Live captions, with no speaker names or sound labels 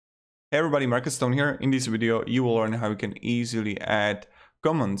Hey everybody, Marcus Stone here. In this video, you will learn how you can easily add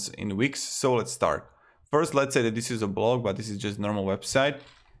comments in Wix. So let's start. First, let's say that this is a blog, but this is just a normal website.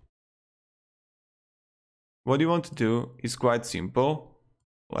 What you want to do is quite simple.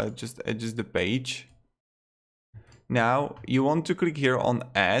 Let's just adjust the page. Now, you want to click here on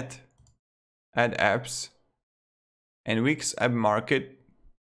Add Apps, and Wix App Market.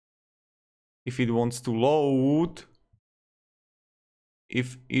 If it wants to load,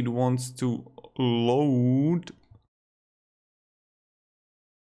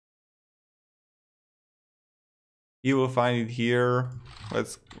 you will find it here.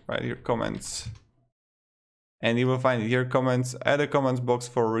 Let's write here comments, and you will find it here comments. Add a comments box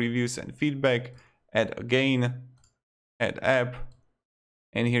for reviews and feedback. Add again, add app,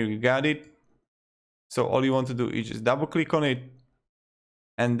 and here you got it. So all you want to do is just double click on it,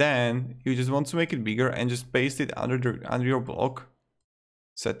 and then you just want to make it bigger and just paste it under your blog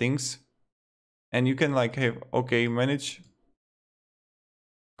settings. And you can like have manage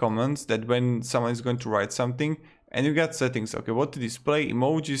comments, that when someone is going to write something, and you got settings, what to display,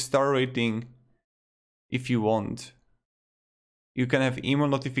 emojis, star rating. If you want, you can have email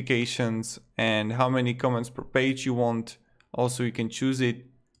notifications and how many comments per page you want. Also, you can choose it.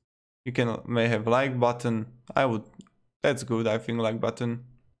 You may have like button. That's good, I think, like button.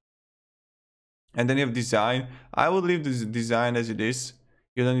 And then you have design. I would leave this design as it is.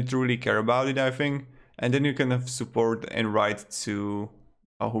 You don't need to really care about it, I think. And then you can have support and write to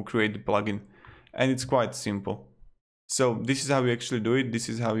who create the plugin. And it's quite simple. So this is how you actually do it. This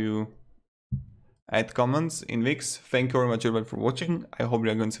is how you add comments in Wix. Thank you very much everybody for watching. I hope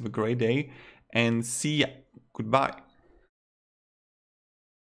you're going to have a great day and see ya. Goodbye.